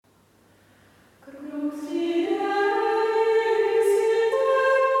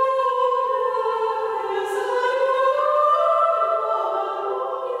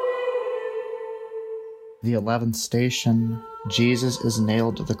The 11th station, Jesus is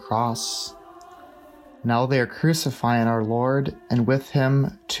nailed to the cross. Now they are crucifying our Lord, and with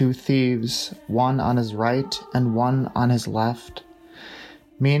him 2 thieves, one on his right and one on his left.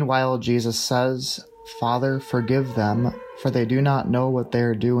 Meanwhile, Jesus says, "Father, forgive them, for they do not know what they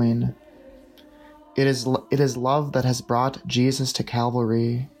are doing." It is love that has brought Jesus to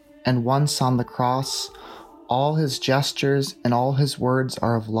Calvary, and once on the cross, all his gestures and all his words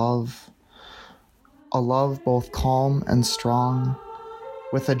are of love. A love both calm and strong,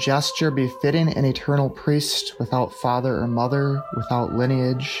 with a gesture befitting an eternal priest without father or mother, without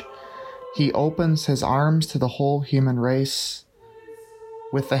lineage. He opens his arms to the whole human race.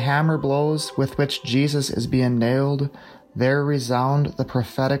 With the hammer blows with which Jesus is being nailed, there resound the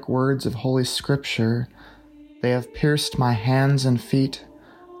prophetic words of Holy Scripture. They have pierced my hands and feet.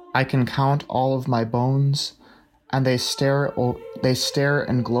 I can count all of my bones, and they stare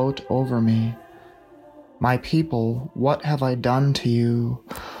and gloat over me. My people, what have I done to you?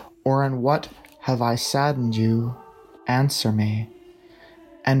 Or in what have I saddened you? Answer me.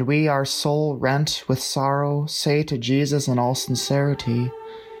 And we, our soul rent with sorrow, say to Jesus in all sincerity,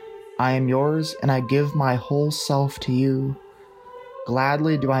 I am yours, and I give my whole self to you.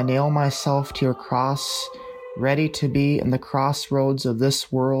 Gladly do I nail myself to your cross, ready to be in the crossroads of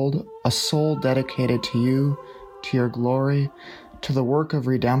this world, a soul dedicated to you, to your glory, to the work of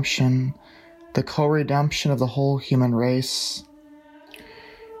redemption, the co-redemption of the whole human race.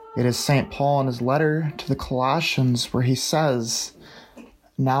 It is St. Paul in his letter to the Colossians where he says,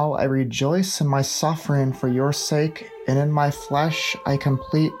 Now I rejoice in my suffering for your sake, and in my flesh I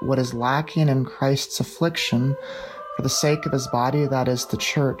complete what is lacking in Christ's affliction for the sake of his body, that is the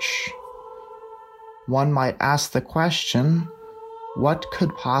church. One might ask the question, what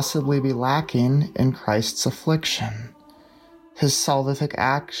could possibly be lacking in Christ's affliction? His salvific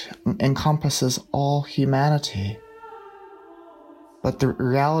act encompasses all humanity. But the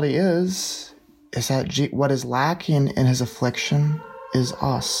reality is that what is lacking in his affliction is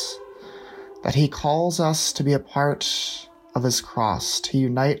us. That he calls us to be a part of his cross, to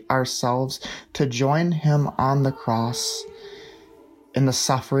unite ourselves, to join him on the cross in the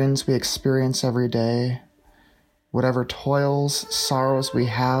sufferings we experience every day, whatever toils, sorrows we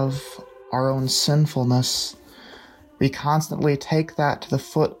have, our own sinfulness. We constantly take that to the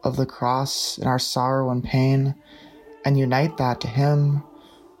foot of the cross in our sorrow and pain and unite that to him,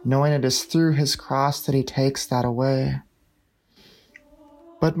 knowing it is through his cross that he takes that away.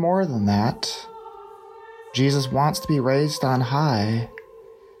 But more than that, Jesus wants to be raised on high.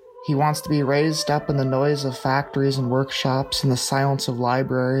 He wants to be raised up in the noise of factories and workshops, in the silence of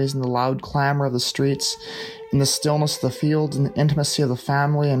libraries, in the loud clamor of the streets, in the stillness of the fields, in the intimacy of the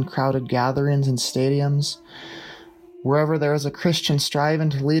family and crowded gatherings and stadiums. Wherever there is a Christian striving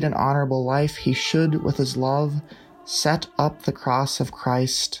to lead an honorable life, he should, with his love, set up the cross of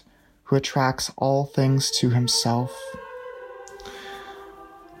Christ, who attracts all things to himself.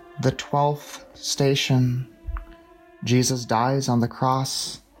 The 12th station, Jesus dies on the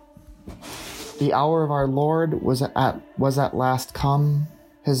cross. The hour of our Lord was at last come.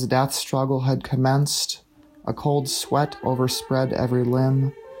 His death struggle had commenced. A cold sweat overspread every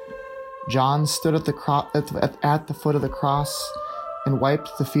limb. John stood at the foot of the cross and wiped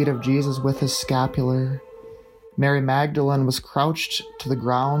the feet of Jesus with his scapular. Mary Magdalene was crouched to the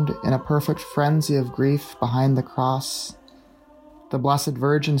ground in a perfect frenzy of grief behind the cross. The Blessed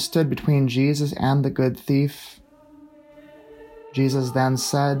Virgin stood between Jesus and the good thief. Jesus then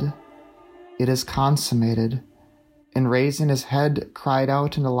said, It is consummated, and raising his head, cried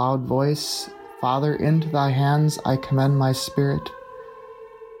out in a loud voice, Father, into thy hands I commend my spirit.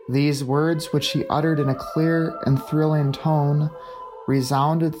 These words, which he uttered in a clear and thrilling tone,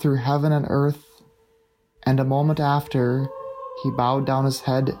 resounded through heaven and earth, and a moment after, he bowed down his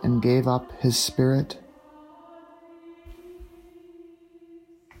head and gave up his spirit.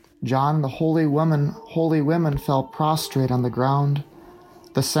 John and the holy women fell prostrate on the ground.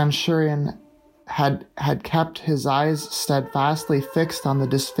 The centurion had kept his eyes steadfastly fixed on the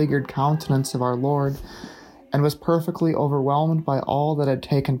disfigured countenance of our Lord, and was perfectly overwhelmed by all that had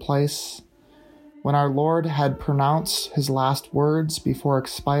taken place. When our Lord had pronounced his last words before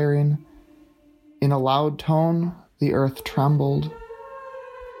expiring, in a loud tone the earth trembled,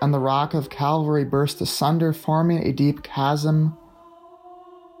 and the rock of Calvary burst asunder, forming a deep chasm.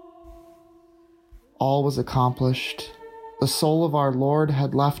 All was accomplished. The soul of our Lord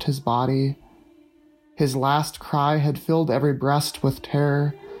had left his body. His last cry had filled every breast with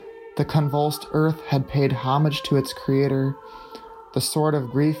terror. The convulsed earth had paid homage to its Creator. The sword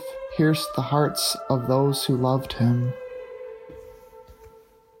of grief pierced the hearts of those who loved him.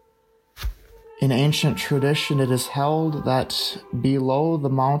 In ancient tradition, it is held that below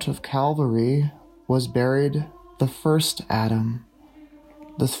the Mount of Calvary was buried the first Adam,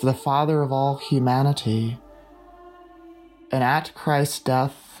 the father of all humanity. And at Christ's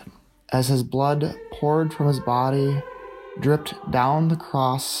death, as his blood poured from his body, dripped down the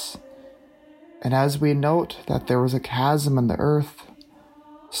cross, and as we note that there was a chasm in the earth,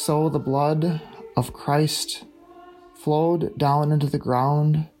 so the blood of Christ flowed down into the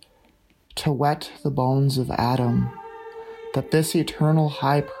ground to wet the bones of Adam, that this eternal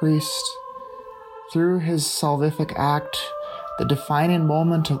high priest, through his salvific act, the defining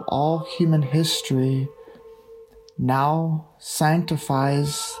moment of all human history, now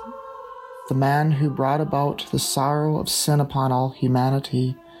sanctifies the man who brought about the sorrow of sin upon all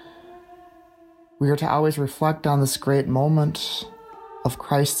humanity. We are to always reflect on this great moment of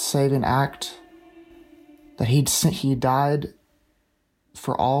Christ's saving act, that he died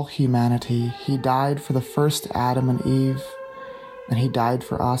for all humanity. He died for the first Adam and Eve, and he died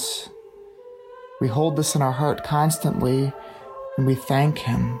for us. We hold this in our heart constantly, and we thank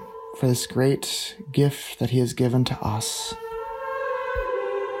him for this great gift that he has given to us.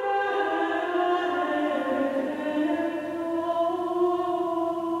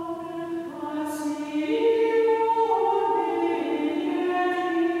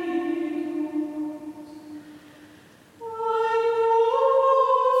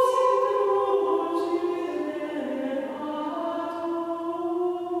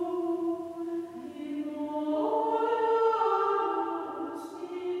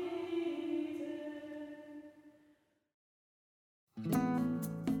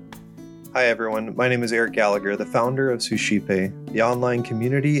 Hi everyone, my name is Eric Gallagher, the founder of Suscipe, the online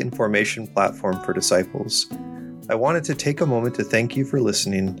community and formation platform for disciples. I wanted to take a moment to thank you for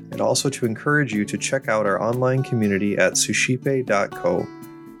listening and also to encourage you to check out our online community at suscipe.co.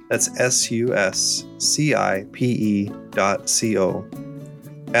 That's suscipe.co.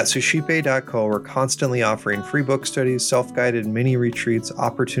 At suscipe.co, we're constantly offering free book studies, self-guided mini retreats,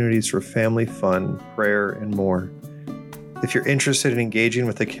 opportunities for family fun, prayer, and more. If you're interested in engaging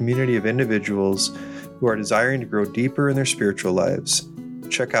with a community of individuals who are desiring to grow deeper in their spiritual lives,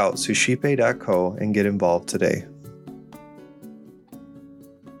 check out suscipe.co and get involved today.